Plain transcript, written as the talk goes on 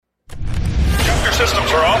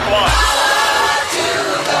systems are offline.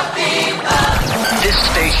 This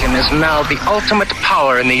station is now the ultimate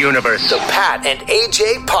power in the universe. The Pat and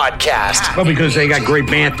AJ Podcast. Well, because they got great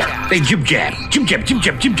banter. They jib-jab.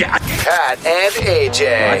 Pat and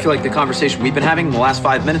AJ. I feel like the conversation we've been having in the last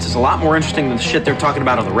 5 minutes is a lot more interesting than the shit they're talking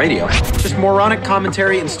about on the radio. Just moronic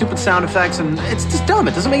commentary and stupid sound effects, and it's just dumb.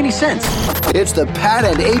 It doesn't make any sense. It's the Pat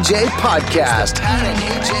and AJ Podcast. Pat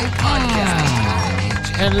and AJ Podcast.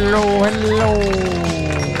 Hello. La, la.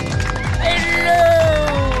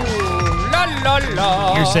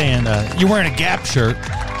 You're saying you're wearing a Gap shirt.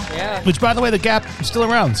 Yeah. Which, by the way, the Gap is still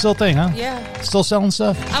around. Still a thing, huh? Yeah. Still selling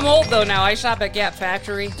stuff? I'm old, though, now. I shop at Gap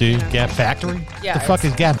Factory. Do you? Gap Factory? Yeah. The fuck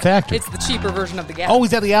is Gap Factory? It's the cheaper version of the Gap. Oh,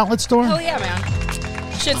 is that the outlet store? Hell yeah, man.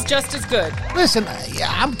 Shit's just as good. Listen,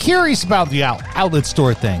 I'm curious about the outlet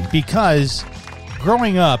store thing because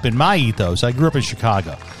growing up in my ethos, I grew up in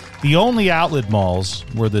Chicago. The only outlet malls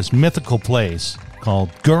were this mythical place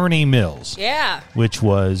called Gurney Mills. Yeah. Which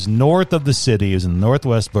was north of the city. It was in the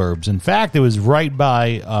northwest burbs. In fact, it was right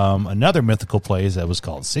by another mythical place that was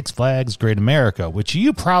called Six Flags Great America, which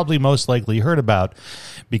you probably most likely heard about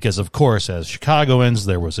because, of course, as Chicagoans,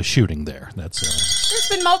 there was a shooting there. There's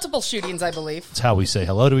been multiple shootings, I believe. That's how we say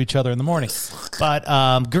hello to each other in the morning.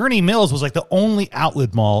 But Gurney Mills was like the only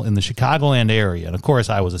outlet mall in the Chicagoland area. And, of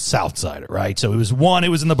course, I was a South Sider, right? So it was one, it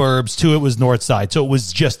was in the burbs. Two, it was North Side. So it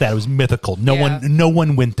was just that. It was mythical. No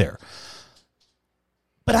one went there.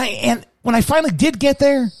 But when I finally did get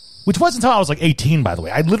there, which wasn't until I was like 18, by the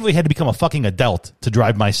way. I literally had to become a fucking adult to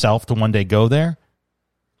drive myself to one day go there.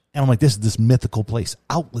 And I'm like, this is this mythical place.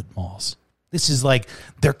 Outlet malls. This is like,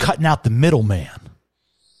 they're cutting out the middleman.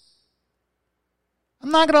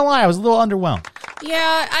 I'm not going to lie. I was a little underwhelmed.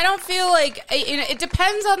 Yeah, I don't feel like... It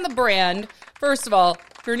depends on the brand. First of all,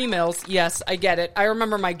 Gurney Mills, yes, I get it. I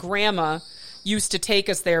remember my grandma used to take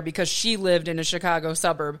us there because she lived in a Chicago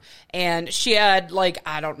suburb and she had 30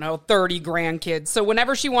 grandkids. So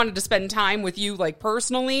whenever she wanted to spend time with you,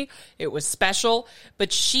 personally, it was special.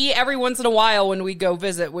 But she, every once in a while when we go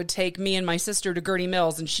visit, would take me and my sister to Gurney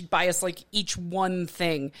Mills and she'd buy us each one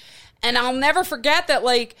thing. And I'll never forget that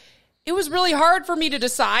it was really hard for me to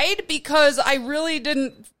decide because I really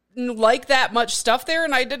didn't like that much stuff there,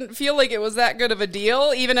 and I didn't feel like it was that good of a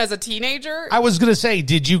deal, even as a teenager. I was going to say,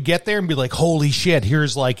 did you get there and be like, holy shit,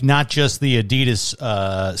 here's not just the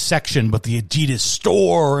Adidas section, but the Adidas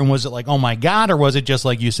store, and was it oh my God, or was it just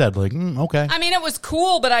like you said, okay? I mean, it was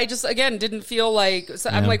cool, but I just, again, didn't feel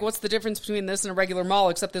I'm like, what's the difference between this and a regular mall,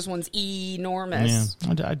 except this one's enormous.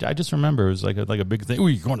 Yeah, I just remember it was like a big thing. Ooh,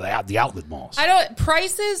 you're going to the outlet malls.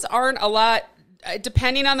 Prices aren't a lot.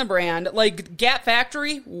 Depending on the brand, Gap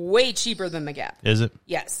Factory, way cheaper than the Gap. Is it?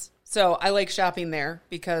 Yes. So I like shopping there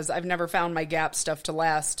because I've never found my Gap stuff to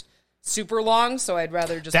last super long, so I'd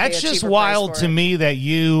rather just That's pay a just cheaper wild price for to it. me that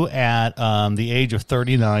you, at the age of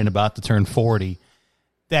 39, about to turn 40,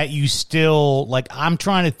 that you still, I'm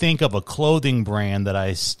trying to think of a clothing brand that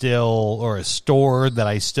I still, or a store that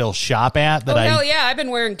I still shop at. Hell yeah, I've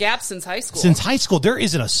been wearing Gap since high school. Since high school, there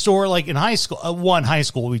isn't a store in higigh school. High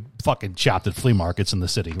school, we fucking shopped at flea markets in the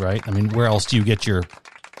city, right? I mean, where else do you get your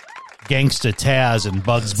Gangsta Taz and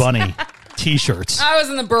Bugs Bunny T-shirts? I was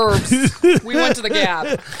in the burbs. We went to the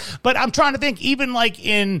Gap. But I'm trying to think, even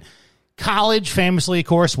in college, famously, of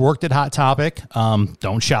course, worked at Hot Topic.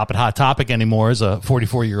 Don't shop at Hot Topic anymore as a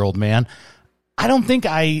 44-year-old man. I don't think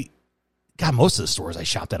most of the stores I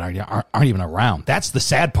shopped at aren't even around. That's the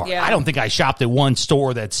sad part. Yeah. I don't think I shopped at one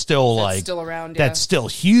store that's still still around. Yeah. That's still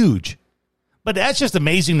huge. But that's just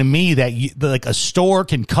amazing to me that a store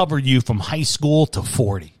can cover you from high school to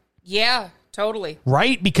 40. Yeah, totally.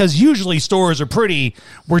 Right? Because usually stores are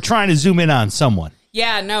we're trying to zoom in on someone.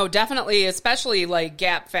 Yeah, no, definitely, especially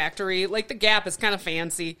Gap Factory. The Gap is kind of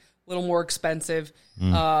fancy, a little more expensive.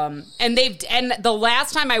 And the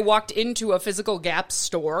last time I walked into a physical Gap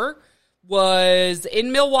store was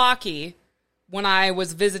in Milwaukee when I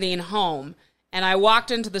was visiting home. And I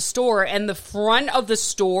walked into the store, and the front of the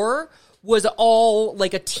store was all a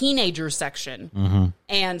teenager section. Mm-hmm.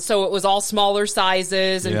 And so it was all smaller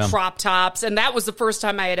sizes and crop tops. And that was the first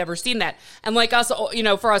time I had ever seen that. And us,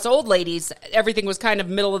 for us old ladies, everything was kind of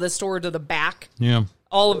middle of the store to the back. Yeah.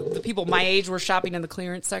 All of the people my age were shopping in the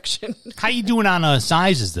clearance section. How you doing on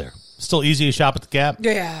sizes there? Still easy to shop at the Gap?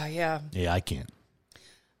 Yeah. Yeah, I can't.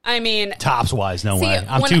 I mean, tops wise, no way.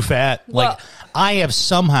 I'm too fat. I have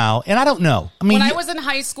somehow, and I don't know. I mean, when I was in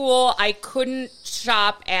high school, I couldn't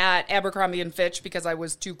shop at Abercrombie and Fitch because I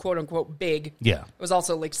was too quote unquote big. Yeah, I was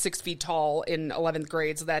also 6 feet tall in 11th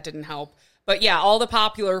grade, so that didn't help. But yeah, all the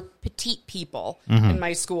popular petite people in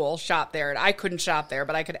my school shopped there, and I couldn't shop there,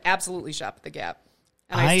 but I could absolutely shop at the Gap,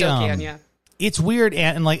 and I still can. Yeah. it's weird,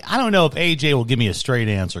 and like I don't know if AJ will give me a straight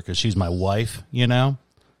answer because she's my wife, you know.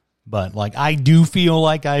 But like I do feel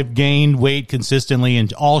like I've gained weight consistently,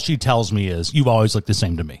 and all she tells me is, "You've always looked the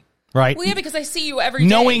same to me." Right? Well, yeah, because I see you every day.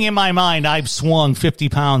 Knowing in my mind I've swung 50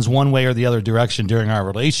 pounds one way or the other direction during our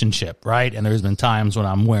relationship, right? And there's been times when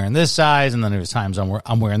I'm wearing this size, and then there's times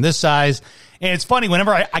I'm wearing this size. And it's funny,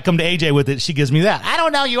 whenever I come to AJ with it, she gives me that. I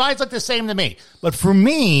don't know, you always look the same to me. But for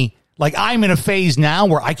me, like I'm in a phase now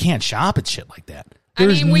where I can't shop at shit like that.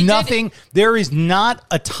 There's nothing, there is not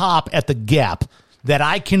a top at the Gap that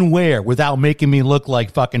I can wear without making me look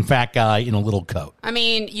like fucking fat guy in a little coat. I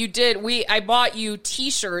mean, you did. I bought you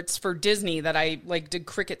T-shirts for Disney that I like did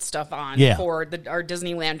cricket stuff on for our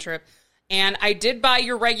Disneyland trip, and I did buy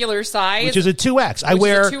your regular size, which is a 2X. I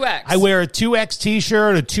wear a 2X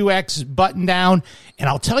T-shirt, a 2X button down, and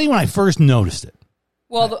I'll tell you when I first noticed it.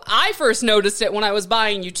 Well, I first noticed it when I was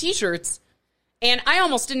buying you T-shirts. And I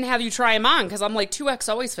almost didn't have you try them on because I'm like 2X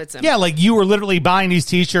always fits him. Yeah, like you were literally buying these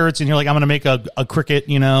T-shirts and you're like, I'm going to make a cricket,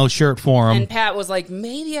 shirt for him. And Pat was like,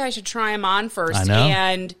 maybe I should try them on first. I know.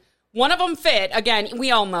 And one of them fit. Again, we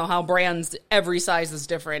all know how brands, every size is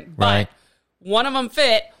different. But right. One of them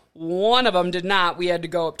fit. One of them did not. We had to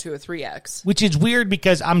go up to a 3X. Which is weird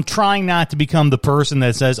because I'm trying not to become the person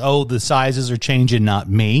that says, oh, the sizes are changing, not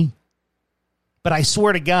me. But I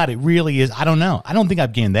swear to God, it really is. I don't know. I don't think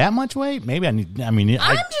I've gained that much weight. Maybe I need.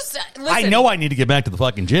 Listen, I know I need to get back to the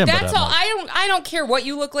fucking gym. That's all. I don't care what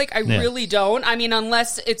you look like. I really don't. I mean,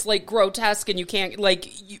 unless it's like grotesque and you can't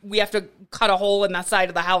we have to cut a hole in the side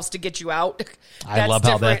of the house to get you out. I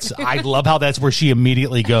love how that's where she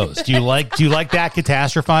immediately goes. Do you like that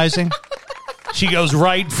catastrophizing? She goes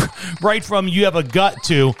right from you have a gut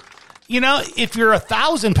to. If you're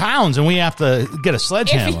 1,000 pounds and we have to get a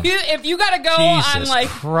sledgehammer. If you got to go Jesus on like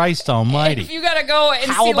Christ Almighty. If you got to go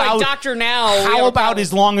and see like Dr. Now. How about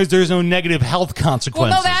as long as there's no negative health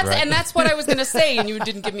consequences? Well, no, that's what I was going to say, and you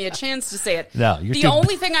didn't give me a chance to say it. No, the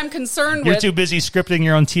only thing I'm concerned with. You're too busy scripting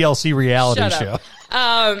your own TLC reality show.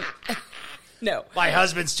 No. My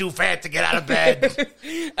husband's too fat to get out of bed.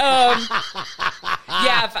 I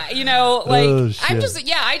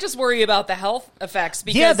just worry about the health effects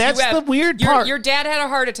because that's the weird part. Your dad had a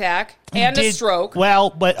heart attack and a stroke.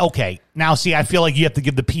 Well, but okay. Now, see, I feel like you have to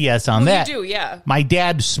give the PS on that. You do, yeah. My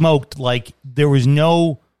dad smoked like there was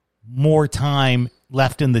no more time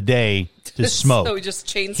left in the day to smoke. So he just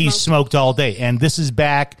chain smoked? He smoked all day. And this is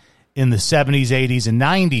back in the 70s, 80s, and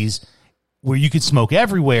 90s. Where you could smoke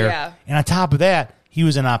everywhere. Yeah. And on top of that, he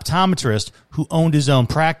was an optometrist who owned his own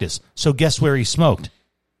practice. So guess where he smoked?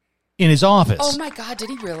 In his office. Oh, my God. Did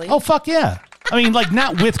he really? Oh, fuck yeah. I mean, like,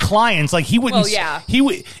 not with clients. Like, he wouldn't. Well, yeah.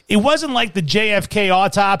 It wasn't like the JFK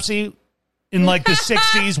autopsy in, like, the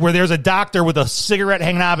 60s where there's a doctor with a cigarette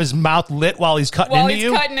hanging out of his mouth lit while he's cutting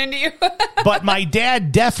into you. But my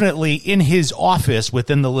dad definitely, in his office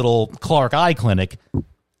within the little Clark Eye Clinic,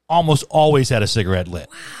 almost always had a cigarette lit.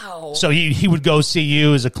 Wow. So he would go see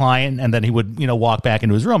you as a client, and then he would, walk back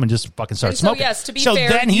into his room and just fucking start smoking. So, yes, to be fair,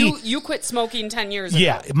 then you quit smoking 10 years ago.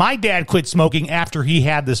 Yeah, my dad quit smoking after he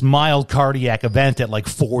had this mild cardiac event at like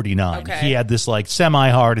 49. Okay. He had this like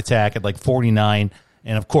semi-heart attack at like 49.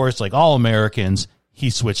 And of course, like all Americans, he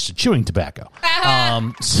switched to chewing tobacco. But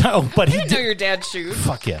I didn't know your dad chewed.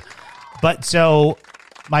 Fuck yeah. But so...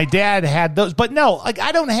 My dad had those, but no, like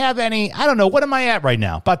I don't have any. I don't know. What am I at right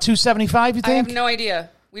now? About 275, you think? I have no idea.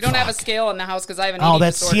 We don't have a scale in the house because I have an eating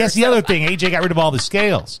disorder. That's the other thing. AJ got rid of all the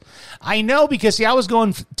scales. I know because I was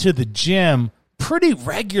going to the gym pretty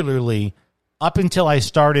regularly up until I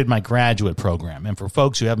started my graduate program. And for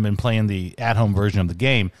folks who haven't been playing the at-home version of the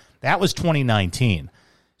game, that was 2019.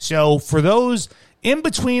 So for those in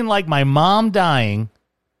between, like my mom dying.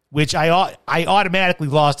 Which I automatically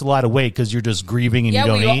lost a lot of weight because you're just grieving and you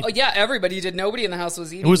don't eat. Yeah, everybody did. Nobody in the house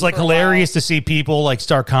was eating. It was like hilarious to see people like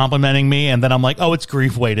start complimenting me, and then I'm like, oh, it's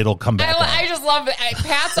grief weight. It'll come back. I just love it.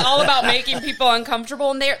 Pat's all about making people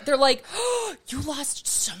uncomfortable, and they're like, oh, you lost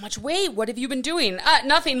so much weight. What have you been doing?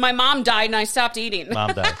 Nothing. My mom died, and I stopped eating.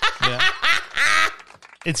 Mom died. Yeah.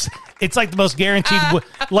 It's like the most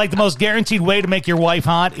guaranteed way to make your wife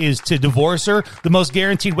hot is to divorce her. The most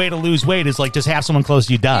guaranteed way to lose weight is like just have someone close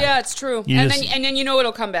to you die. Yeah, it's true. And then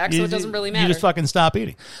it'll come back, so it doesn't really matter. You just fucking stop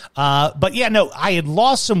eating. But yeah, no, I had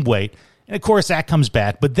lost some weight. And of course that comes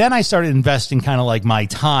back. But then I started investing kind of like my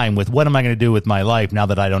time with what am I going to do with my life now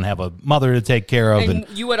that I don't have a mother to take care of. And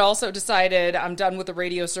you had also decided I'm done with the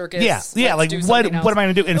radio circus. Yeah. Like what am I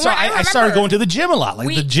going to do? And so I started going to the gym a lot.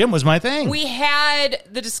 Like the gym was my thing. We had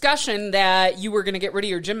the discussion that you were going to get rid of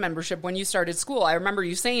your gym membership when you started school. I remember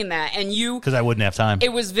you saying that. And because I wouldn't have time.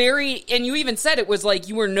 It was and you even said it was like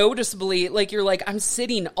you were noticeably like, you're like, I'm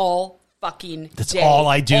sitting all fucking That's day. all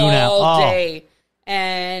I do now. All Oh. day.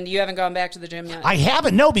 And you haven't gone back to the gym yet? I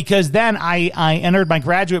haven't, no, because then I entered my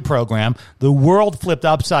graduate program. The world flipped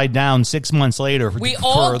upside down 6 months later for We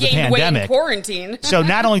all the gained weight in pandemic. quarantine. So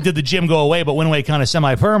not only did the gym go away, but went away kind of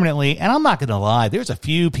semi-permanently. And I'm not going to lie, there's a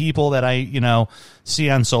few people that I,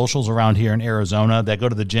 see on socials around here in Arizona that go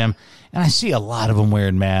to the gym, and I see a lot of them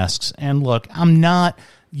wearing masks. And look, I'm not...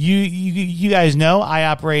 You guys know I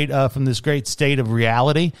operate from this great state of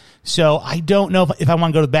reality, so I don't know if I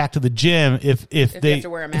want to go back to the gym if they you have to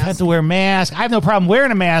wear a if I have to wear a mask. I have no problem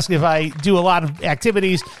wearing a mask if I do a lot of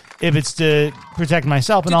activities, if it's to protect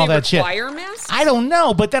myself and all that shit. Do they require masks? I don't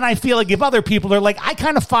know, but then I feel like if other people are like, I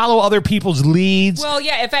kind of follow other people's leads. Well,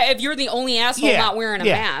 yeah, if you're the only asshole not wearing a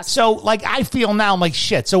mask. So, like, I feel now, I'm like,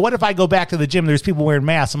 shit. So what if I go back to the gym, there's people wearing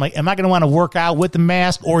masks? I'm like, am I going to want to work out with the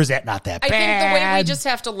mask, or is that not that bad? I think the way we just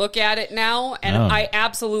have to look at it now, and I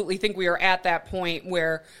absolutely think we are at that point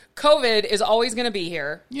where COVID is always going to be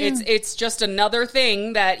here. Yeah. It's just another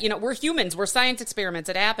thing that, we're humans. We're science experiments.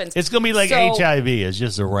 It happens. It's going to be like HIV. It's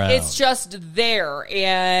just around. It's just there,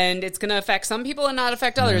 and it's going to affect some people and not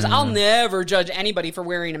affect others. I'll never judge anybody for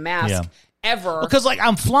wearing a mask. Ever. Because, like,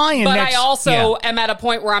 I'm flying But I also am at a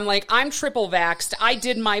point where I'm like, I'm triple vaxxed. I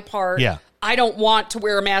did my part. Yeah. I don't want to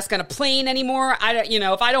wear a mask on a plane anymore. I don't,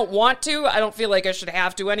 if I don't want to, I don't feel like I should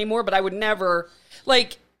have to anymore, but I would never,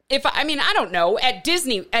 like, I don't know, at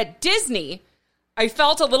Disney, I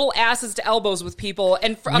felt a little asses to elbows with people,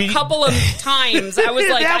 and for a couple of times, I was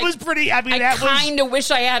like, that was pretty, I kind of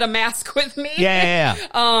wish I had a mask with me. Yeah.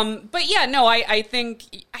 But yeah, no, I think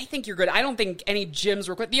you're good. I don't think any gyms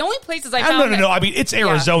require. The only places I found No. I mean, it's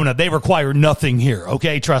Arizona. Yeah. They require nothing here.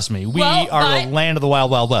 Okay, trust me. We are the land of the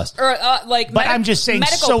wild, wild west. Or but I'm just saying,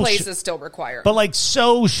 medical places still require. But like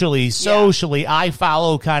socially, I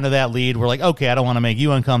follow kind of that lead. We're like, okay, I don't want to make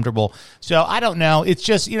you uncomfortable, so I don't know. It's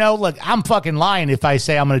just look, I'm fucking lying if I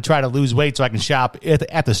say I'm going to try to lose weight so I can shop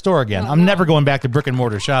at the store again. I'm never going back to brick and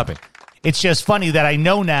mortar shopping. It's just funny that I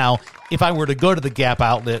know now if I were to go to the Gap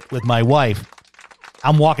outlet with my wife,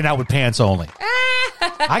 I'm walking out with pants only.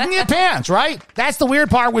 I can get pants, right? That's the weird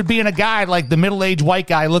part with being a guy, like the middle-aged white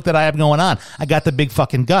guy look that I have going on. I got the big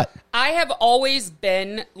fucking gut. I have always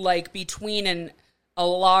been like between a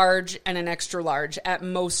large and an extra large at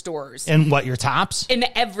most stores. And what, your tops? In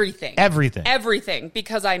everything. Everything.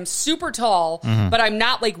 Because I'm super tall, but I'm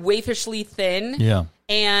not like waifishly thin. Yeah.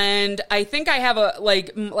 And I think I have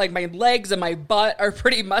like my legs and my butt are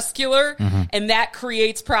pretty muscular, and that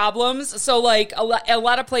creates problems. So like a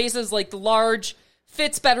lot of places, like the large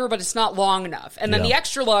fits better, but it's not long enough. And then the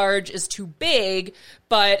extra large is too big,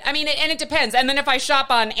 but I mean, and it depends. And then if I shop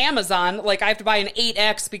on Amazon, like I have to buy an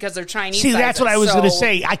 8X because they're Chinese sizes. That's what I was going to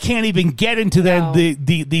say. I can't even get into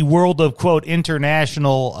the world of, quote,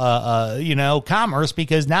 international, commerce,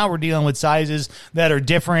 because now we're dealing with sizes that are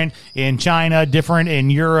different in China, different in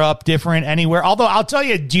Europe, different anywhere. Although I'll tell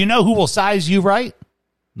you, do you know who will size you right?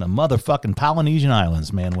 The motherfucking Polynesian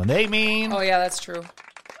Islands, man. When they mean... Oh, yeah, that's true.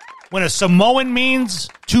 When a Samoan means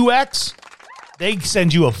 2X, they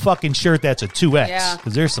send you a fucking shirt that's a 2X. Yeah.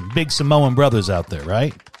 Because there's some big Samoan brothers out there,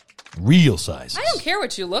 right? Real sizes. I don't care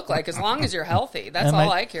what you look like as long as you're healthy. That's all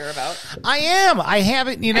I care about. I am. I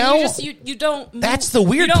haven't, you don't move. That's the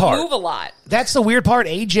weird part. You don't move a lot. That's the weird part.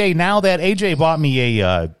 AJ, now that AJ bought me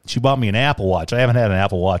she bought me an Apple Watch. I haven't had an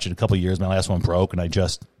Apple Watch in a couple of years. My last one broke,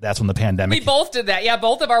 and that's when the pandemic. We both did that. Yeah,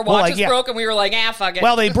 both of our watches broke, and we were like, fuck it.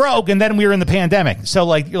 Well, they broke, and then we were in the pandemic. So,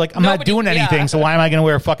 like, you're like, I'm not doing anything, so why am I going to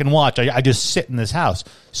wear a fucking watch? I just sit in this house.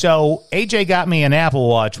 So, AJ got me an Apple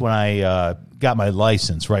Watch when I got my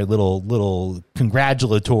license, right? Little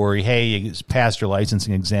congratulatory, hey, you passed your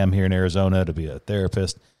licensing exam here in Arizona to be a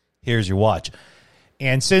therapist. Here's your watch.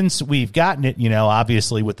 And since we've gotten it,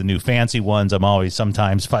 obviously with the new fancy ones, I'm always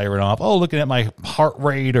sometimes firing off, looking at my heart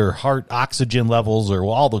rate or heart oxygen levels or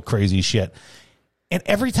all the crazy shit. And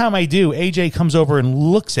every time I do, AJ comes over and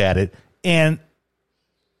looks at it, and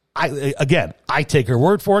I take her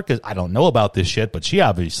word for it because I don't know about this shit, but she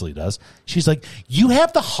obviously does. She's like, you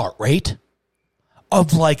have the heart rate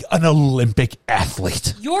of like an Olympic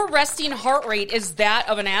athlete. Your resting heart rate is that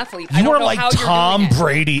of an athlete. You are like Tom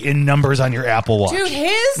Brady in numbers on your Apple Watch. Dude,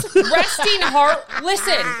 his resting heart...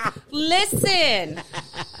 Listen.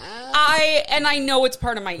 I know it's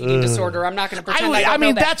part of my eating disorder. I'm not going to pretend I don't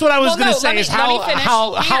know that. That's what I was going to say is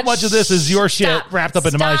how much of this is your shit wrapped up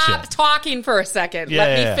into my shit. Stop talking for a second.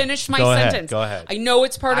 Let me finish my sentence. Go ahead. I know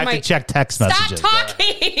it's part of my... I have to check text messages. Stop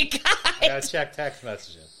talking, guys. I got to check text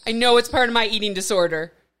messages. I know it's part of my eating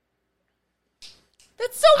disorder.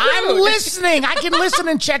 That's so rude. I'm listening. I can listen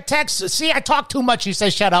and check texts. See, I talk too much. She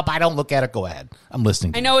says, shut up. I don't look at it. Go ahead. I'm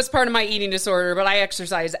listening. I know it's part of my eating disorder, but I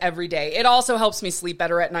exercise every day. It also helps me sleep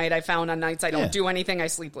better at night. I found on nights I don't do anything. I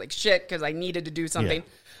sleep like shit because I needed to do something.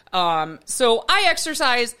 So I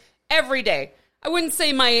exercise every day. I wouldn't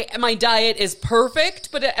say my diet is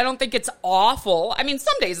perfect, but I don't think it's awful. I mean,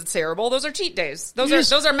 some days it's terrible. Those are cheat days. Those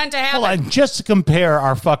are meant to happen. Hold on, just to compare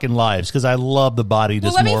our fucking lives, because I love the body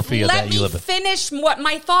dysmorphia that you live in. Let me finish what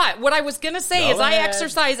my thought. What I was going to say is I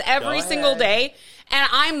exercise every single day, and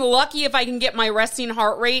I'm lucky if I can get my resting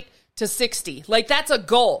heart rate to 60. Like, that's a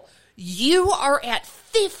goal. You are at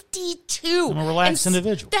 52. I'm a relaxed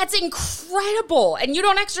individual. That's incredible. And you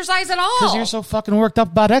don't exercise at all. Because you're so fucking worked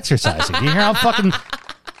up about exercising. You hear how fucking...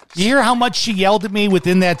 You hear how much she yelled at me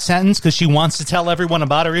within that sentence because she wants to tell everyone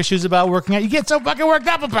about her issues about working out? You get so fucking worked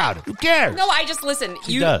up about it. Who cares? No, I just listen.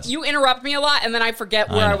 You interrupt me a lot, and then I forget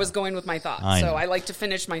where I was going with my thoughts. So I like to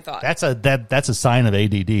finish my thoughts. That's a sign of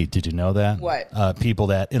ADD. Did you know that? What? People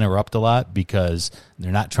that interrupt a lot because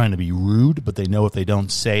they're not trying to be rude, but they know if they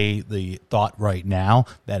don't say the thought right now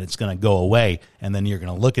that it's going to go away, and then you're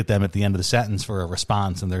going to look at them at the end of the sentence for a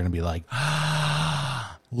response, and they're going to be like,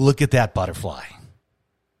 look at that butterfly.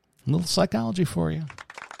 A little psychology for you.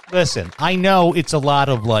 Listen, I know it's a lot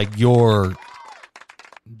of like your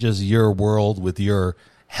world with your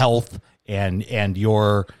health and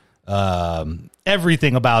your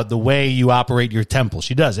everything about the way you operate your temple.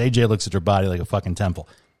 She does. AJ looks at her body like a fucking temple.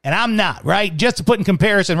 And I'm not, right? Just to put in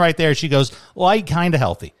comparison right there, she goes, well, I eat kind of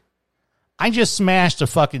healthy. I just smashed a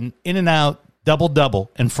fucking In-N-Out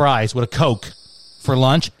double and fries with a Coke for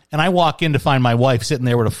lunch, and I walk in to find my wife sitting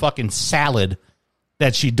there with a fucking salad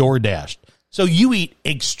that she DoorDashed. So you eat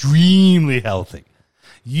extremely healthy.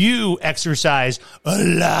 You exercise a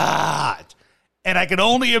lot. And I can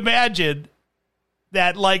only imagine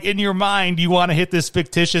that, like, in your mind, you want to hit this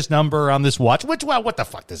fictitious number on this watch. What the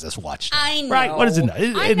fuck does this watch do? I know. Right? What does it know?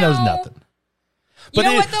 It knows nothing. But,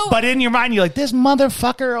 you know what, though? But in your mind, you're like, this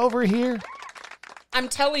motherfucker over here. I'm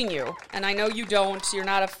telling you, and I know you don't, you're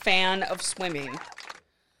not a fan of swimming.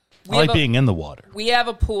 I like being in the water. We have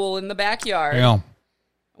a pool in the backyard. Yeah.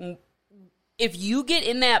 If you get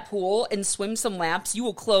in that pool and swim some laps, you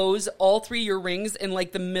will close all 3 of your rings in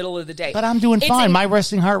like the middle of the day. But I'm doing fine. My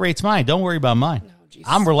resting heart rate's mine. Don't worry about mine.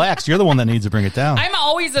 I'm relaxed. You're the one that needs to bring it down. I'm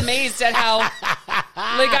always amazed at how,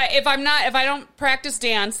 like, if I don't practice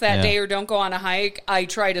dance that day or don't go on a hike, I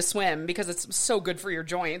try to swim because it's so good for your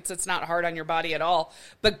joints. It's not hard on your body at all.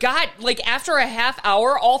 But God, like after a half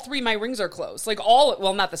hour, all 3 of my rings are closed. Like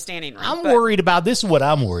well, not the standing ring. I'm worried about this. Is what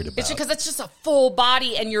I'm worried about. It's because it's just a full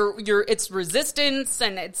body and it's resistance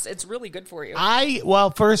and it's really good for you. Well,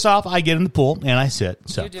 first off, I get in the pool and I sit.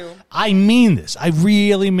 So you do. I mean this. I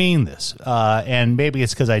really mean this. And maybe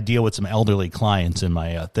it's because I deal with some elderly clients in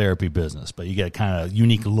my therapy business, but you get a kind of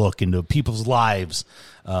unique look into people's lives,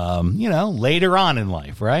 later on in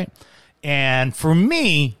life, right? And for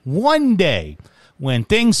me, one day when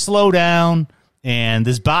things slow down and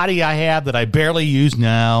this body I have that I barely use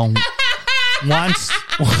now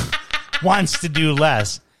wants to do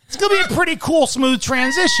less, it's going to be a pretty cool, smooth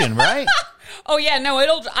transition, right? Oh yeah, no,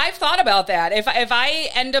 I've thought about that. If I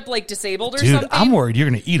end up like disabled or something. Dude, I'm worried you're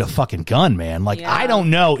going to eat a fucking gun, man. Like, I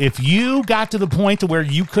don't know if you got to the point to where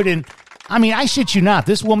you couldn't. I mean, I shit you not.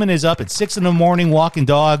 This woman is up at 6 a.m. walking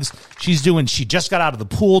dogs. She just got out of the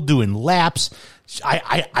pool doing laps.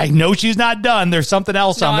 I know she's not done. There's something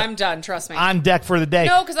else I'm done. Trust me. On deck for the day.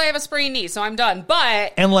 No, because I have a sprained knee, so I'm done.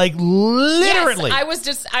 And like literally,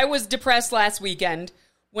 yes, I was depressed last weekend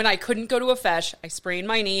when I couldn't go to a fesh. I sprained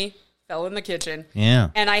my knee. Fell in the kitchen. Yeah.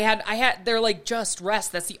 And I had, they're like, just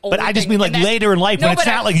rest. That's the only thing. But I just mean like later in life when it's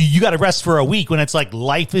not like you got to rest for a week, when it's like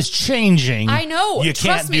life is changing. I know. You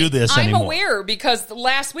can't do this anymore. I'm aware because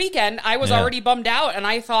last weekend I was already bummed out and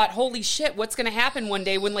I thought, holy shit, what's going to happen one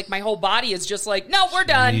day when like my whole body is just like, no, we're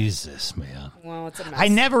done. Jesus, man. Well, it's a mess. I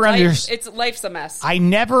never understood. Life's a mess. I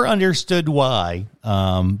never understood why.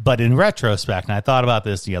 But in retrospect, and I thought about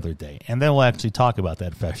this the other day, and then we'll actually talk about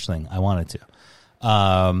that fesh thing. I wanted to.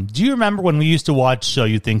 Do you remember when we used to watch So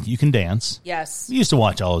You Think You Can Dance? Yes. We used to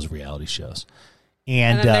watch all those reality shows.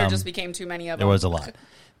 And then there just became too many of them. There was a lot.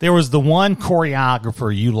 There was the one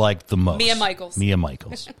choreographer you liked the most. Mia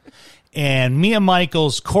Michaels. And Mia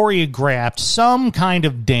Michaels choreographed some kind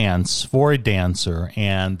of dance for a dancer.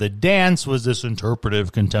 And the dance was this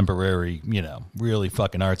interpretive, contemporary, really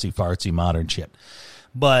fucking artsy-fartsy modern shit.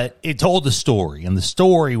 But it told a story. And the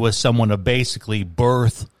story was someone of basically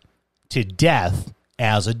birth to death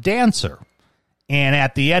as a dancer. And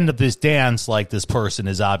at the end of this dance, like, this person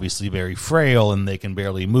is obviously very frail and they can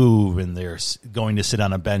barely move and they're going to sit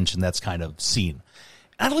on a bench, and that's kind of seen.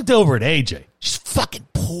 I looked over at AJ. She's fucking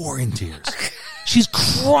pouring tears. She's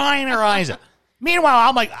crying her eyes out.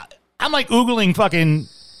 Meanwhile, I'm like Googling fucking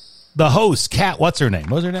the host, Cat. What's her name?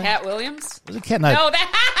 What was her name? Cat Williams? Was it Cat? No,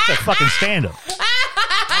 It's a fucking stand-up.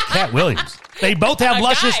 Cat Williams. They both have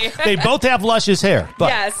luscious. They both have luscious hair. But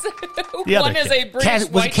yes. the other One is Cat- a British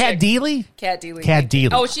Cat, was it Cat chick. Dealey? Cat Dealey. Cat Dealey.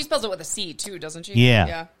 Oh, she spells it with a C too, doesn't she?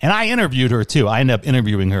 Yeah. And I interviewed her too. I ended up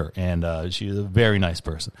interviewing her, and she's a very nice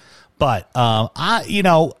person. But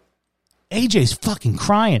AJ's fucking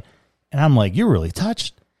crying, and I'm like, "You're really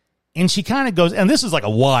touched." And she kind of goes, and this is like a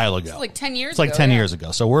while ago. It's like 10 years It's like ago, 10 yeah. years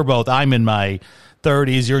ago. So we're both, I'm in my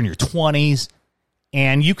 30s, you're in your 20s.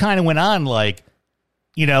 And you kind of went on like,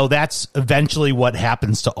 that's eventually what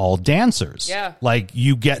happens to all dancers. Yeah. Like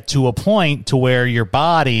you get to a point to where your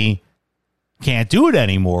body can't do it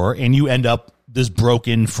anymore, and you end up this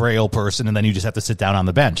broken, frail person, and then you just have to sit down on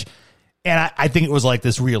the bench. And I think it was like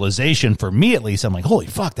this realization for me, at least. I'm like, holy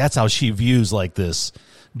fuck, that's how she views like this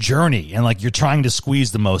journey. And like you're trying to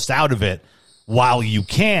squeeze the most out of it while you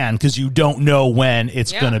can, because you don't know when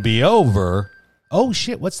it's going to be over. Oh,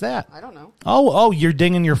 shit, what's that? I don't know. Oh, you're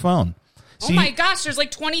dinging your phone. See, Oh my gosh, there's like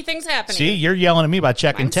 20 things happening. See, you're yelling at me about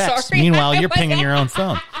checking I'm text. sorry. Meanwhile, you're pinging your own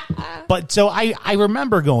phone. But so I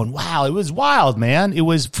remember going, wow, it was wild, man. It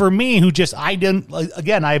was for me who just, I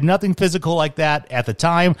have nothing physical like that at the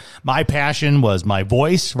time. My passion was my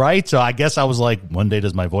voice, right? So I guess I was like, one day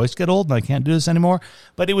does my voice get old and I can't do this anymore?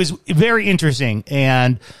 But it was very interesting.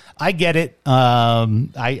 And I get it.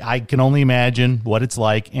 I can only imagine what it's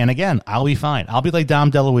like. And again, I'll be fine. I'll be like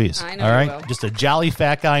Dom DeLuise. I know all you right? will. Just a jolly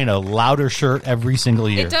fat guy in a louder shirt every single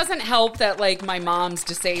year. It doesn't help that like my mom's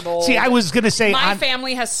disabled. See, I was going to say... my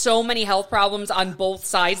family has so many health problems on both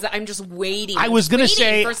sides that I'm just waiting. I was going to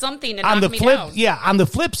say for something to on knock the me flip, down. yeah. On the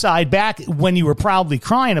flip side, back when you were probably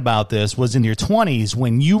crying about this was in your 20s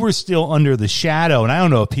when you were still under the shadow, and I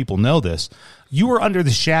don't know if people know this. You were under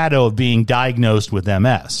the shadow of being diagnosed with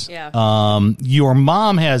MS. Yeah. Your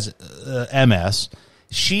mom has MS.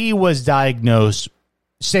 She was diagnosed,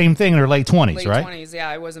 same thing in her late 20s, Late right? 20s, yeah.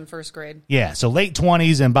 I was in first grade. Yeah, so late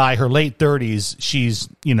 20s, and by her late 30s, she's,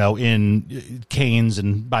 in canes,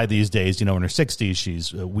 and by these days, in her 60s,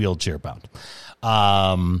 she's wheelchair bound.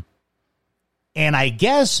 And I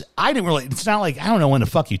guess I didn't really, it's not like, I don't know when the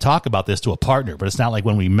fuck you talk about this to a partner, but it's not like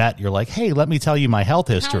when we met, you're like, hey, let me tell you my health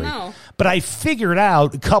history. know. But I figured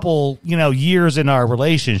out a couple, years in our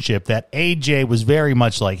relationship that AJ was very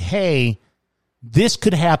much like, hey, this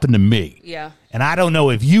could happen to me. Yeah. And I don't know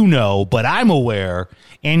if you know, but I'm aware.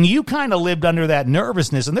 And you kind of lived under that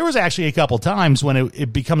nervousness. And there was actually a couple times when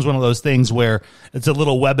it becomes one of those things where it's a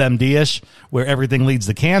little WebMD-ish, where everything leads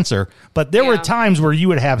to cancer. But there were times where you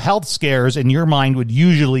would have health scares and your mind would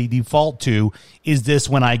usually default to, is this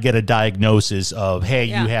when I get a diagnosis of, hey,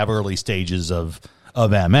 you have early stages of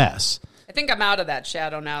MS? I think I'm out of that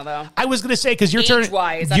shadow now, though. I was going to say, because you're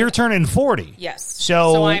turning 40. Yes.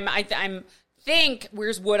 So I'm think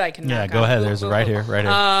where's wood I can knock go out. ahead. There's right here.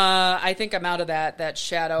 I think I'm out of that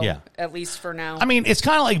shadow. Yeah. At least for now. I mean, it's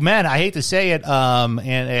kind of like men. I hate to say it,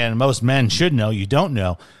 and most men should know. You don't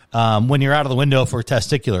know when you're out of the window for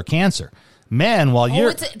testicular cancer. Men, while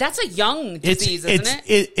you're that's a young disease, isn't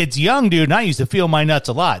it? It's young, dude. And I used to feel my nuts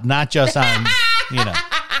a lot, not just on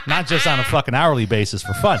not just on a fucking hourly basis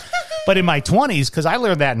for fun, but in my 20s, because I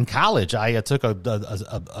learned that in college. I took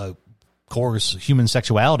a course, human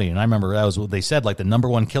sexuality, and I remember that was what they said, like the number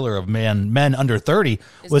one killer of men under 30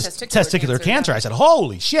 was testicular cancer. Yeah. I said,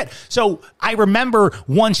 holy shit. So I remember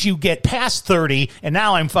once you get past 30, and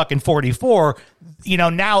now I'm fucking 44,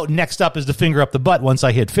 now next up is the finger up the butt once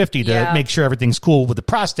I hit 50 to make sure everything's cool with the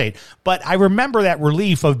prostate. But I remember that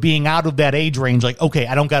relief of being out of that age range, like, okay,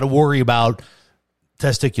 I don't got to worry about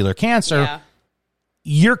testicular cancer. Yeah.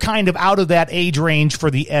 You're kind of out of that age range for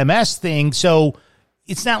the MS thing, so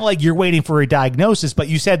it's not like you're waiting for a diagnosis, but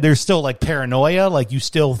you said there's still like paranoia, like you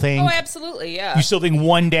still think... Oh, absolutely, yeah. You still think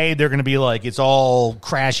one day they're going to be like, it's all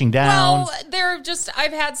crashing down? Well,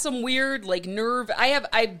 I've had some weird like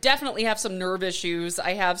I definitely have some nerve issues.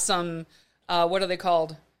 I have some, what are they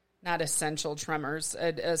called? Not essential tremors,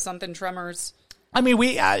 something tremors. I mean,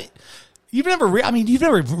 you've never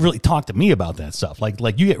really talked to me about that stuff.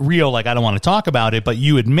 Like you get real, like I don't want to talk about it, but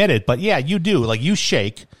you admit it. But yeah, you do. Like you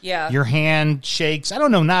shake. Yeah. Your hand shakes. I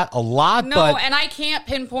don't know, not a lot. No, but and I can't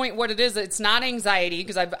pinpoint what it is. It's not anxiety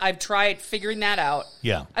because I've tried figuring that out.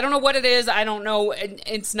 Yeah. I don't know what it is. I don't know.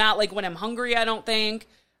 It's not like when I'm hungry. I don't think.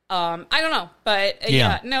 I don't know, but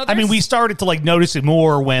no. I mean, we started to like notice it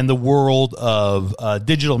more when the world of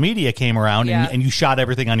digital media came around, and you shot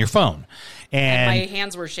everything on your phone. And my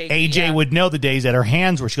hands were shaking. AJ would know the days that her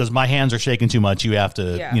hands were, she goes, my hands are shaking too much. You have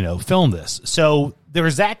to, film this. So there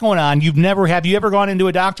was that going on. Have you ever gone into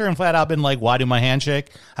a doctor and flat out been like, why do my hand shake?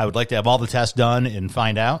 I would like to have all the tests done and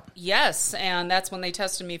find out. Yes. And that's when they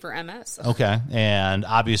tested me for MS. Okay. And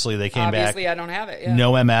obviously they came back. Obviously I don't have it. Yeah.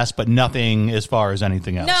 No MS, but nothing as far as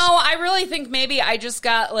anything else. No, I really think maybe I just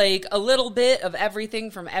got like a little bit of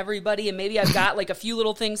everything from everybody. And maybe I've got like a few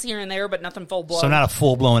little things here and there, but nothing full blown. So not a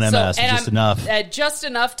full blown MS, just enough. Just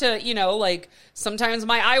enough to, like sometimes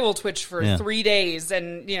my eye will twitch for 3 days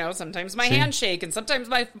and, sometimes my hand shake and sometimes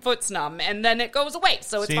my foot's numb and then it goes away.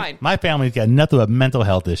 So it's fine. My family's got nothing but mental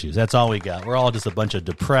health issues. That's all we got. We're all just a bunch of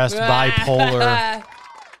depressed, bipolar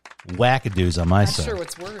wackadoos on my side. I'm sure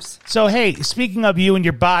what's worse. So, hey, speaking of you and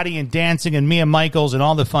your body and dancing and Mia Michaels and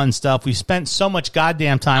all the fun stuff, we spent so much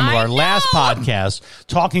goddamn time with our last podcast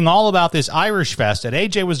talking all about this Irish Fest that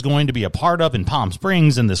AJ was going to be a part of in Palm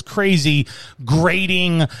Springs and this crazy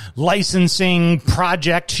grading, licensing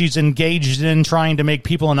project she's engaged in trying to make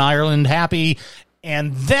people in Ireland happy.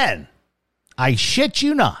 And then, I shit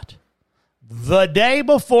you not, the day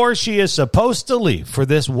before she is supposed to leave for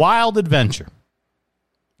this wild adventure,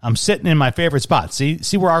 I'm sitting in my favorite spot.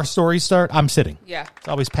 See where our stories start? I'm sitting. Yeah. It's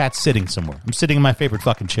always Pat sitting somewhere. I'm sitting in my favorite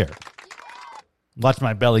fucking chair. Watch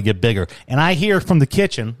my belly get bigger. And I hear from the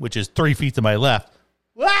kitchen, which is 3 feet to my left,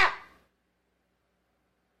 Wah!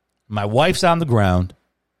 My wife's on the ground.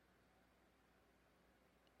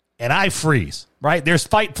 And I freeze, right? There's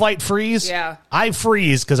fight, flight, freeze. Yeah. I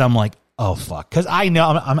freeze because I'm like, oh, fuck. Because I know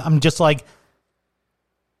I'm just like,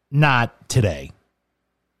 not today.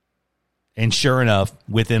 And sure enough,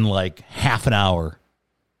 within like half an hour,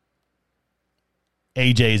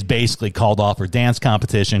 AJ is basically called off her dance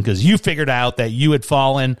competition because you figured out that you had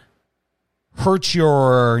fallen, hurt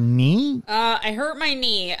your knee? I hurt my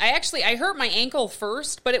knee. I hurt my ankle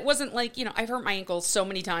first, but it wasn't like, I've hurt my ankle so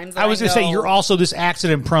many times. I was going to say, you're also this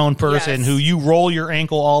accident-prone person who you roll your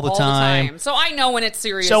ankle all the time. So I know when it's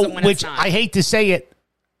serious and when it's not. I hate to say it,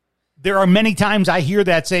 there are many times I hear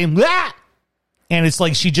that saying, ah! And it's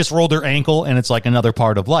like she just rolled her ankle, and it's like another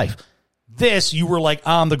part of life. This, you were like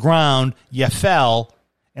on the ground, you fell,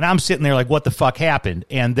 and I'm sitting there like, what the fuck happened?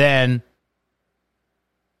 And then,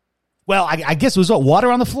 well, I guess it was what,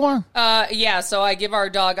 water on the floor? Yeah, so I give our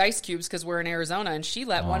dog ice cubes because we're in Arizona, and she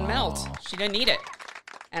let one melt. She didn't eat it.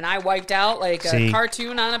 And I wiped out like a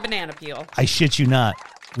cartoon on a banana peel. I shit you not.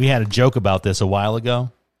 We had a joke about this a while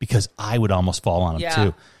ago because I would almost fall on him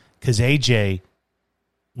too. Because AJ...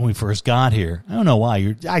 when we first got here, I don't know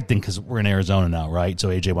why. I think because we're in Arizona now, right? So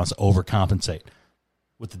AJ wants to overcompensate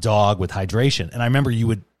with the dog, with hydration. And I remember you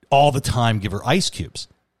would all the time give her ice cubes.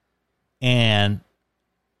 And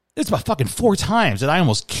it's about fucking 4 times that I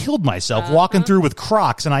almost killed myself walking through with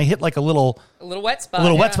Crocs. And I hit like a little wet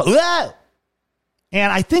spot. Wet spot. Ah!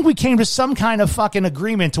 And I think we came to some kind of fucking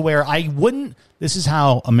agreement to where I wouldn't. This is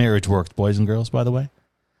how a marriage works, boys and girls, by the way.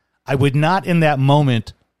 I would not in that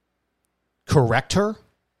moment correct her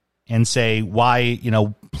and say, why,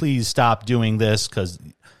 please stop doing this, because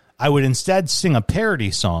I would instead sing a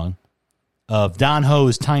parody song of Don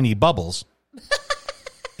Ho's Tiny Bubbles,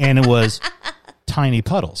 and it was Tiny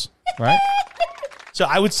Puddles, right? So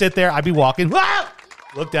I would sit there, I'd be walking,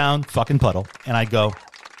 look down, fucking puddle, and I'd go,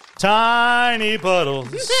 tiny puddles,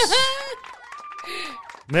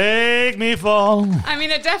 make me fall. I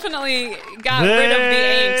mean, it definitely got rid of the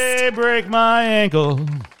angst. They break my ankle.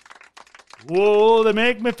 Whoa, they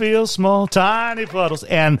make me feel small, tiny puddles.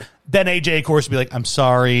 And then AJ, of course, would be like, I'm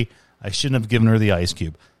sorry, I shouldn't have given her the ice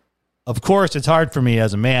cube. Of course, it's hard for me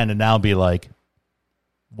as a man to now be like,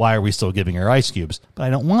 why are we still giving her ice cubes? But I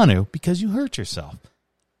don't want to because you hurt yourself.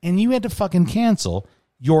 And you had to fucking cancel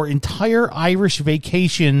your entire Irish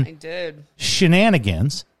vacation I did.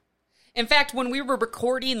 Shenanigans. In fact, when we were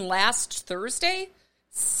recording last Thursday,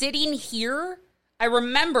 sitting here, I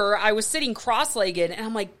remember I was sitting cross-legged, and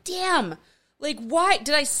I'm like, damn, like, why?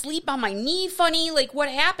 Did I sleep on my knee funny? Like, what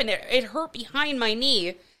happened? It hurt behind my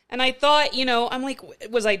knee. And I thought, I'm like,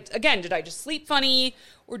 did I just sleep funny?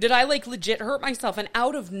 Or did I, like, legit hurt myself? And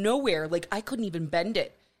out of nowhere, like, I couldn't even bend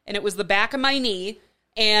it. And it was the back of my knee.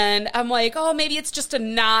 And I'm like, oh, maybe it's just a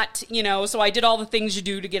knot, So I did all the things you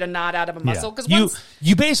do to get a knot out of a muscle. Because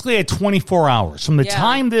you basically had 24 hours. From the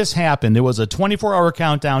time this happened, there was a 24-hour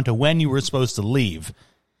countdown to when you were supposed to leave.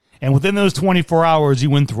 And within those 24 hours,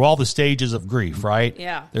 you went through all the stages of grief, right?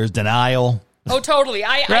 Yeah. There's denial. Oh, totally.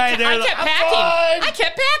 I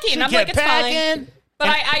kept packing. I'm like, it's fine. But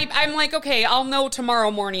I'm like, okay, I'll know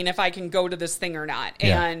tomorrow morning if I can go to this thing or not.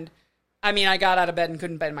 And, I mean, I got out of bed and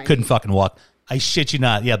couldn't bend my knee. Couldn't fucking walk. I shit you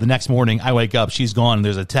not. Yeah, the next morning, I wake up, she's gone, and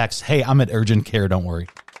there's a text, hey, I'm at urgent care, don't worry.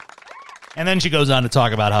 And then she goes on to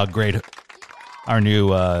talk about how great our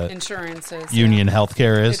new Insurance is union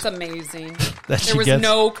healthcare is. It's amazing. That she There was gets.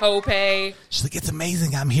 no copay. She's like, it's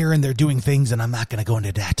amazing. I'm here and they're doing things and I'm not going to go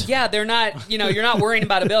into debt. Yeah, they're not. You're not worrying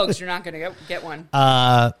about a bill because you're not going to get one.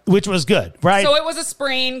 Which was good, right? So it was a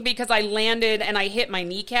sprain because I landed and I hit my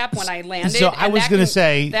kneecap when I landed. So I and was that gonna can-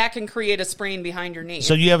 say- that can create a sprain behind your knee.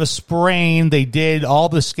 So you have a sprain. They did all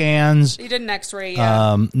the scans. You did an X-ray,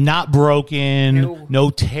 yeah. Not broken, no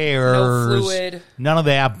tears, No fluid. none of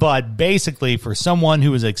that. But basically, for someone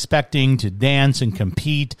who was expecting to dance and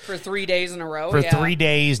compete For 3 days in a row. for yeah. 3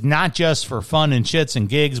 days, not just for fun and shits and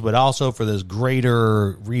gigs, but also for this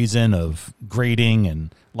greater reason of grading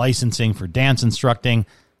and licensing for dance instructing,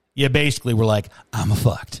 you basically were like, I'm a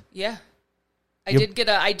fucked. Yeah. I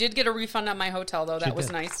did get a refund on my hotel though. That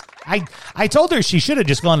was nice. I told her she should have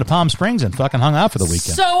just gone to Palm Springs and fucking hung out for the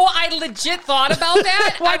weekend. So I legit thought about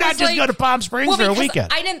that. Why I not was just go to Palm Springs for a because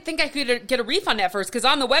weekend? I didn't think I could get a refund at first because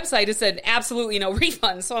on the website it said absolutely no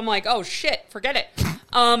refund. So I'm like, oh shit, forget it.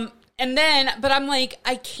 But I'm like,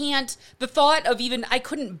 I can't. The thought of I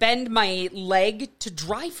couldn't bend my leg to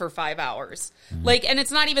drive for 5 hours. And it's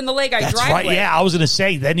not even the leg I That's drive right. with. Yeah, I was going to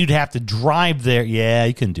say, then you'd have to drive there. Yeah,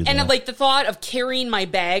 you couldn't do that. And the thought of carrying my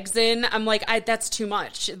bags in, I'm like, that's too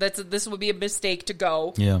much. This would be a mistake to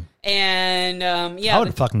go. Yeah. And I would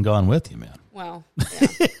have fucking gone with you, man. Well,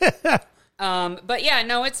 yeah. But yeah,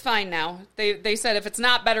 no, it's fine now. They said if it's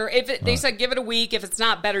not better, they said give it a week. If it's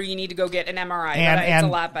not better, you need to go get an MRI. It's a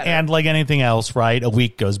lot better. And like anything else, right? A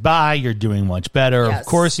week goes by, you're doing much better. Yes. Of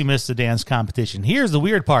course, you missed the dance competition. Here's the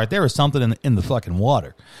weird part: there was something in the fucking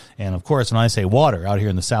water. And of course, when I say water out here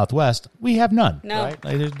in the Southwest, we have none. No. Right?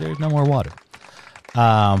 There's no more water.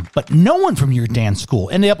 But no one from your dance school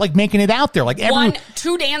ended up making it out there.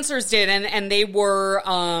 Two dancers did, and they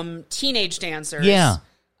were teenage dancers. Yeah.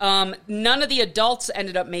 None of the adults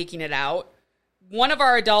ended up making it out. One of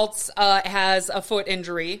our adults has a foot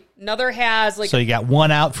injury. Another has So you got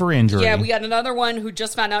one out for injury. Yeah, we got another one who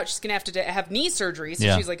just found out she's going to have knee surgery. So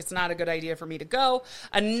Yeah. she's like, it's not a good idea for me to go.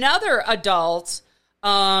 Another adult,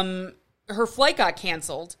 her flight got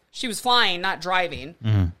canceled. She was flying, not driving.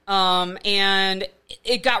 And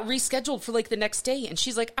it got rescheduled for the next day. And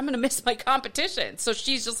she's like, I'm going to miss my competition. So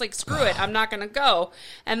she's just like, screw it. I'm not going to go.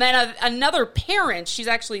 And then another parent, she's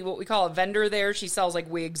actually what we call a vendor there. She sells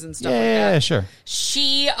wigs and stuff like that. Yeah, sure.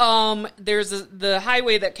 She, there's the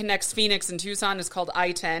highway that connects Phoenix and Tucson is called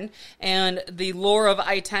I-10. And the lore of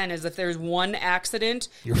I-10 is if there's one accident,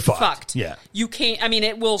 You're fucked. Yeah. You can't,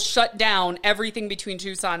 it will shut down everything between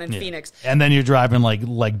Tucson and Phoenix. And then you're driving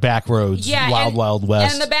like back roads, wild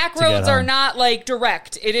west. And the back to get roads are home. not direct.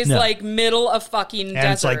 It is No. middle of fucking And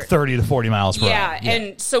desert. it's 30 to 40 miles per hour. Yeah,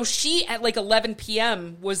 and so she at 11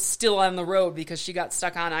 p.m. was still on the road because she got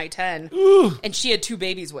stuck on I-10, and she had two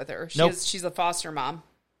babies with her. She's a foster mom.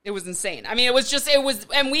 It was insane. It was,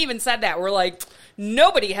 and we even said that we're like,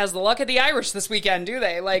 nobody has the luck of the Irish this weekend, do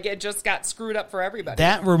they? It just got screwed up for everybody.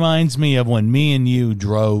 That reminds me of when me and you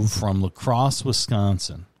drove from La Crosse,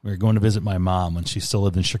 Wisconsin. We were going to visit my mom when she still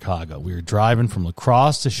lived in Chicago. We were driving from La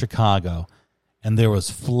Crosse to Chicago, and there was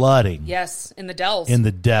flooding. Yes, in the Dells. In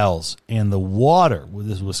the Dells. And the water, with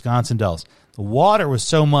this Wisconsin Dells, the water was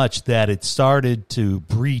so much that it started to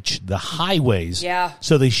breach the highways. Yeah.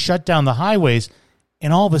 So they shut down the highways,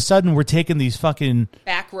 and all of a sudden we're taking these fucking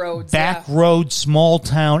back roads, roads, small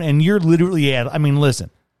town, and you're literally listen,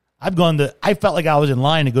 I felt like I was in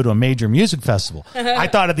line to go to a major music festival. I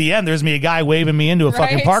thought at the end there's a guy waving me into a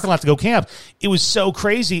fucking parking lot to go camp. It was so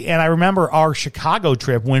crazy. And I remember our Chicago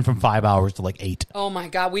trip went from 5 hours to 8. Oh my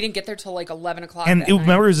God. We didn't get there till 11 o'clock. And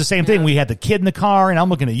remember, it was the same thing. We had the kid in the car, and I'm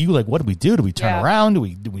looking at you what do we do? Do we turn around? Do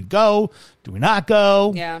we go? Do we not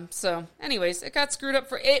go? Yeah. So anyways, it got screwed up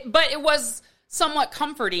for it, but it was somewhat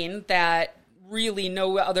comforting that really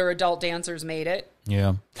no other adult dancers made it.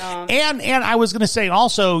 Yeah. And I was going to say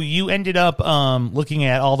also, you ended up looking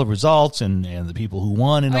at all the results and the people who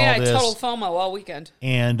won and all this. Total FOMO all weekend.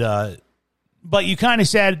 And, but you kind of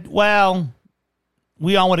said, well,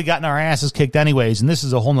 we all would have gotten our asses kicked anyways. And this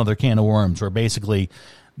is a whole nother can of worms where basically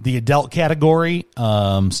the adult category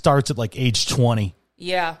starts at age 20.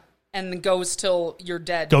 Yeah. And then goes till you're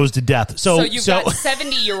dead. Goes to death. So you've got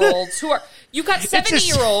 70-year-olds who are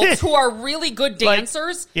who are really good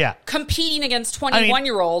dancers. Competing against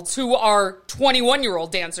 21-year-olds who are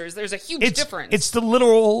 21-year-old dancers. There's a huge difference. It's the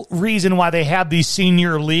literal reason why they have these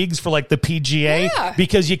senior leagues for the PGA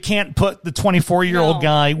because you can't put the 24-year-old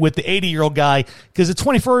guy with the 80-year-old guy because the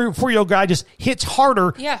 24-year-old guy just hits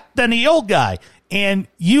harder than the old guy. And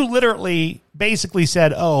you literally basically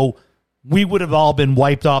said, "Oh, we would have all been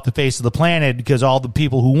wiped off the face of the planet because all the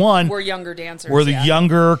people who won We're younger dancers. were the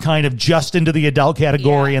younger, kind of just into the adult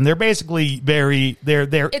category, and they're basically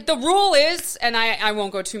The rule is, and I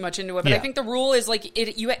won't go too much into it, but Yeah. I think the rule is like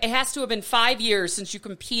it has to have been 5 years since you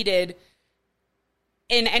competed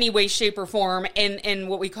in any way, shape, or form in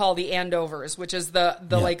what we call the Andovers, which is the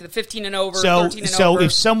like the 15 and over, 13 and so over.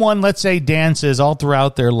 if someone, let's say, dances all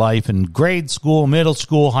throughout their life in grade school, middle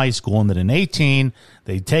school, high school, and then in 18,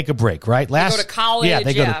 they take a break, right? go to college, Yeah,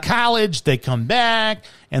 they go to college, they come back,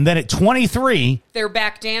 and then at 23, they're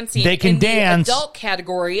back dancing. They can in dance. the adult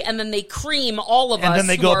category, and then they cream all of us. and then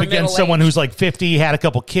they who go up are against someone middle-aged. who's like 50, had a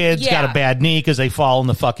couple kids, got a Yeah. bad knee because they fall in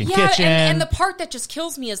the fucking kitchen. And the part that just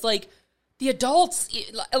kills me is like the adults,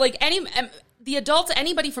 like the adults,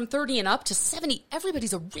 anybody from 30 and up to 70,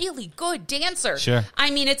 everybody's a really good dancer. Sure. I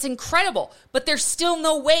mean, it's incredible, but there's still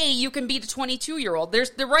no way you can beat a 22-year-old.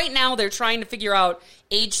 Right now they're trying to figure out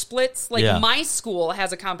age splits. Like my school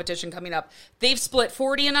has a competition coming up. They've split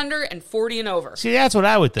 40 and under and 40 and over. See, that's what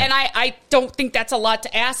I would think. And I don't think that's a lot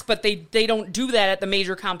to ask, but they don't do that at the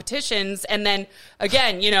major competitions. And then,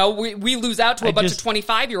 again, we lose out to a bunch of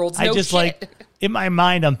 25-year-olds. No shit. Like, in my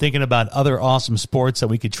mind, I'm thinking about other awesome sports that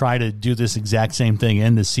we could try to do this exact same thing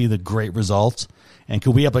in to see the great results. And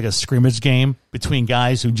could we have like a scrimmage game between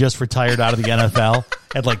guys who just retired out of the NFL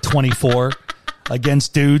at like 24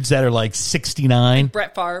 against dudes that are like 69?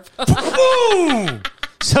 Brett Favre. Boom!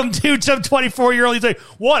 Some 24-year-old, he's like,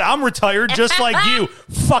 what? I'm retired just like you.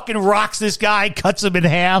 Fucking rocks this guy, cuts him in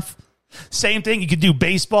half. Same thing. You could do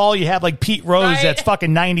baseball. You have like Pete Rose Right. that's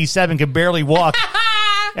fucking 97, can barely walk.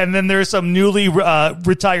 And then there's some newly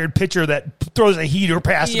retired pitcher that throws a heater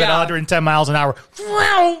past him at 110 miles an hour.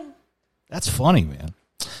 That's funny, man.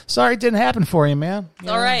 Sorry it didn't happen for you, man.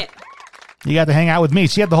 All right. You got to hang out with me.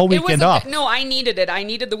 She had the whole weekend off. No, I needed it. I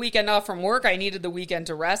needed the weekend off from work. I needed the weekend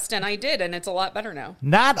to rest, and I did, and it's a lot better now.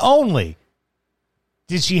 Not only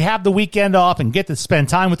did she have the weekend off and get to spend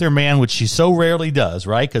time with her man, which she so rarely does,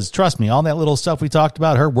 right? Because trust me, all that little stuff we talked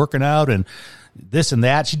about, her working out and this and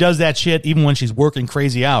that, she does that shit even when she's working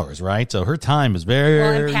crazy hours, right? So her time is very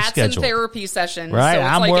and Pat's scheduled. in therapy session, Right, so it's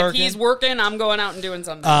I'm like working. if he's working, I'm going out and doing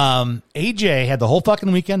something. AJ had the whole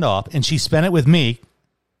fucking weekend off, and she spent it with me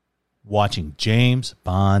watching James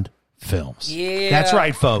Bond films. Yeah. That's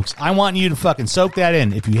right, folks. I want you to fucking soak that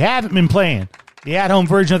in. If you haven't been playing the at-home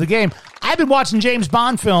version of the game, I've been watching James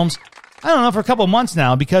Bond films, I don't know, for a couple months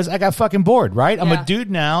now because I got fucking bored, right? I'm a dude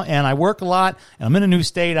now, and I work a lot, and I'm in a new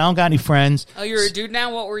state. I don't got any friends. Oh, you're a dude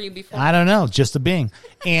now? What were you before? I don't know, just a being.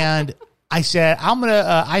 And I said,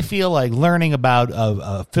 I feel like learning about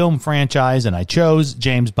a film franchise, and I chose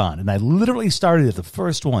James Bond. And I literally started at the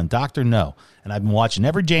first one, Dr. No. And I've been watching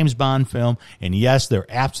every James Bond film, and yes, they're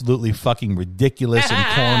absolutely fucking ridiculous and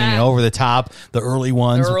corny and over the top, the early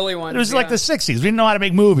ones. The early ones, It was like the 60s. We didn't know how to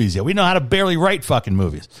make movies yet. We didn't know how to barely write fucking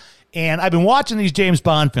movies. And I've been watching these James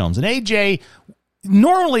Bond films. And AJ,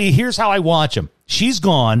 normally, here's how I watch them. She's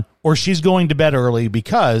gone, or she's going to bed early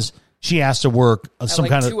because she has to work some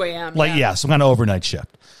like kind of 2 a.m., some kind of overnight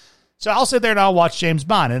shift. So I'll sit there and I'll watch James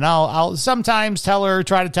Bond, and I'll sometimes try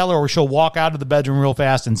to tell her, or she'll walk out of the bedroom real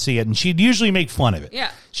fast and see it, and she'd usually make fun of it. Yeah.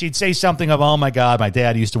 She'd say something of, oh my God, my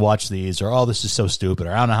dad used to watch these, or oh, this is so stupid,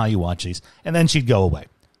 or I don't know how you watch these, and then she'd go away.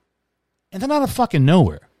 And then out of fucking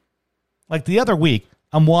nowhere, like the other week,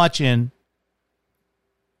 I'm watching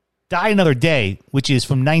Die Another Day, which is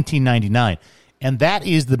from 1999, and that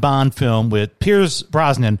is the Bond film with Pierce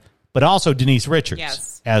Brosnan, but also Denise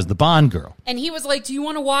Richards as the Bond girl. And he was like, do you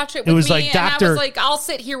want to watch it with was me? like and Dr. I was like, I'll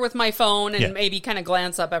sit here with my phone and maybe kind of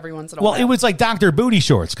glance up every once in a while. Well, it was like Dr. Booty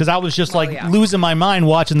Shorts, because I was just yeah. losing my mind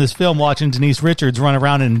watching this film, watching Denise Richards run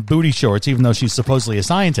around in booty shorts, even though she's supposedly a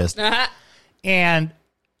scientist. And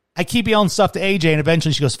I keep yelling stuff to AJ, and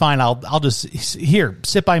eventually she goes, fine, I'll just, here,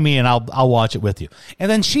 sit by me, and I'll watch it with you. And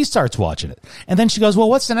then she starts watching it. And then she goes, well,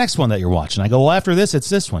 what's the next one that you're watching? I go, well, after this, it's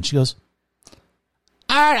this one. She goes,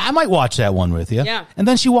 all right, I might watch that one with you. Yeah. And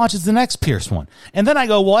then she watches the next Pierce one. And then I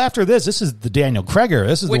go, well, after this is the Daniel Craig era.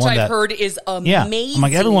 This is which the one I've that heard is amazing. yeah. I'm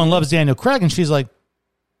like, everyone loves Daniel Craig. And she's like,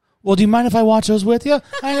 well, do you mind if I watch those with you?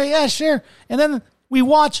 I go, yeah, sure. And then we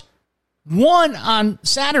watch one on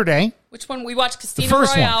Saturday. Which one? We watched Casino The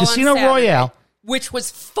first Royale one, Casino on Saturday, Royale. which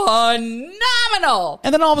was phenomenal.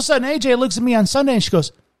 And then all of a sudden, AJ looks at me on Sunday and she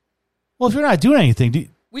goes, well, if you're not doing anything, do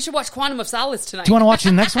We should watch Quantum of Solace tonight. you want to watch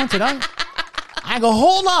the next one tonight? I go,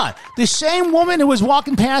 hold on. The same woman who was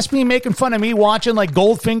walking past me making fun of me watching like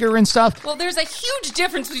Goldfinger and stuff. Well, there's a huge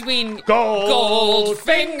difference between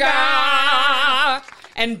Goldfinger Goldfinger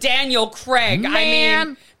and Daniel Craig. I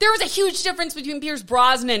mean, there was a huge difference between Pierce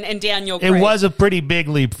Brosnan and Daniel Craig. It was a pretty big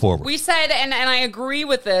leap forward. We said, and I agree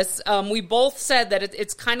with this, we both said that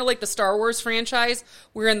it's kind of like the Star Wars franchise,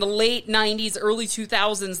 where in the late 90s, early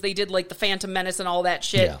 2000s, they did like the Phantom Menace and all that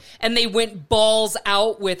shit, and they went balls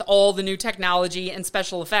out with all the new technology and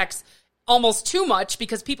special effects. Almost too much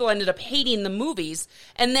because people ended up hating the movies.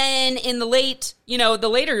 And then in the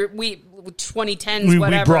later 2010s,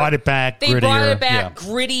 whatever. We brought it back. They brought it back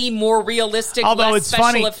gritty, more realistic, less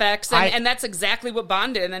special effects. And that's exactly what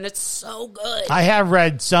Bond did. And it's so good. I have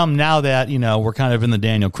read some now that, we're kind of in the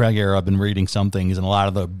Daniel Craig era. I've been reading some things, and a lot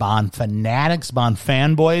of the Bond fanatics, Bond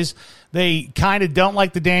fanboys, they kind of don't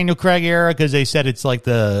like the Daniel Craig era because they said it's like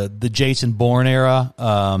the Jason Bourne era.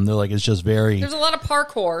 They're like, it's just very... There's a lot of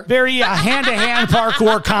parkour. Very hand-to-hand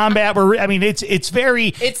parkour combat. It's very...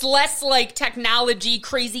 It's less like technology,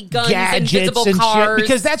 crazy guns, gadgets invisible and cars. Shit,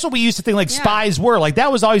 because that's what we used to think like spies were. Like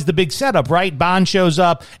that was always the big setup, right? Bond shows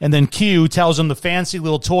up and then Q tells him the fancy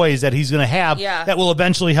little toys that he's going to have that will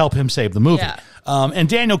eventually help him save the movie. Yeah. And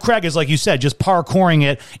Daniel Craig is, like you said, just parkouring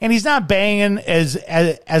it, and he's not banging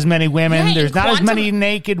as many women. Yeah, There's not as many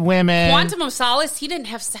naked women. Quantum of Solace, he didn't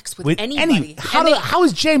have sex with anybody. How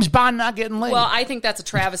is James Bond not getting laid? Well, I think that's a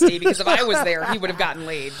travesty because if I was there, he would have gotten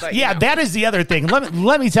laid. But that is the other thing.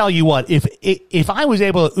 Let me tell you what. If I was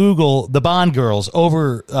able to oogle the Bond girls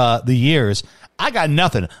over the years, I got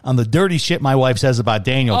nothing on the dirty shit my wife says about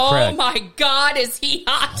Daniel Craig. Oh my God, is he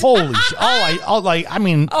hot? Holy shit!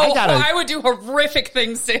 I would do horrific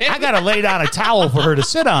things to him. I gotta lay down a towel for her to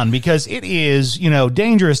sit on because it is,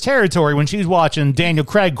 dangerous territory when she's watching Daniel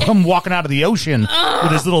Craig come walking out of the ocean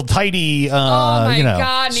with his little tighty,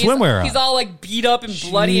 God, swimwear. He's all like beat up and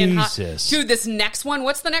bloody and hot. Jesus. Dude, this next one.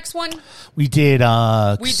 What's the next one? We did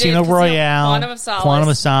Casino Royale, Quantum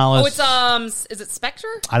of Solace. Oh, it's is it Spectre?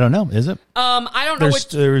 I don't know. Is it? I don't know.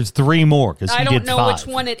 There's three more because I don't know which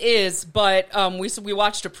one it is, but we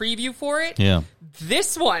watched a preview for it. Yeah.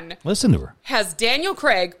 This one, listen to her, has Daniel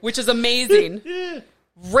Craig, which is amazing.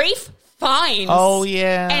 Rafe Fiennes. Oh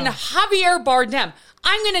yeah. And Javier Bardem.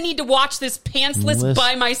 I'm going to need to watch this pantsless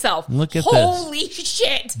by myself. Look at Holy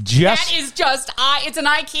shit. That is it's an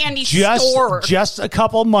eye candy store. Just a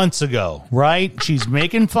couple months ago, right? She's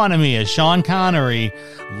making fun of me as Sean Connery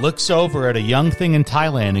looks over at a young thing in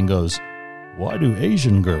Thailand and goes, "Why do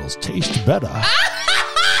Asian girls taste better?"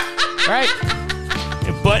 Right?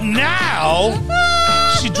 But now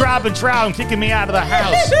she's dropping trout and kicking me out of the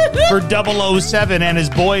house for 007 and his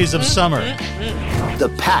Boys of Summer. The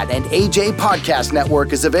Pat and AJ Podcast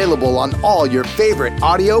Network is available on all your favorite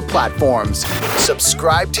audio platforms.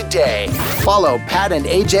 Subscribe today. Follow Pat and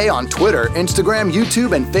AJ on Twitter, Instagram,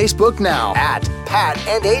 YouTube, and Facebook now at Pat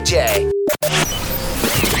and AJ.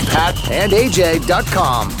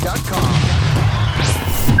 PatandAJ.com.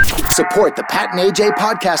 Support the Pat and AJ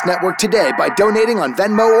Podcast Network today by donating on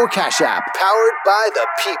Venmo or Cash App. Powered by the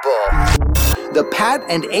people. The Pat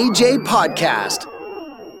and AJ Podcast.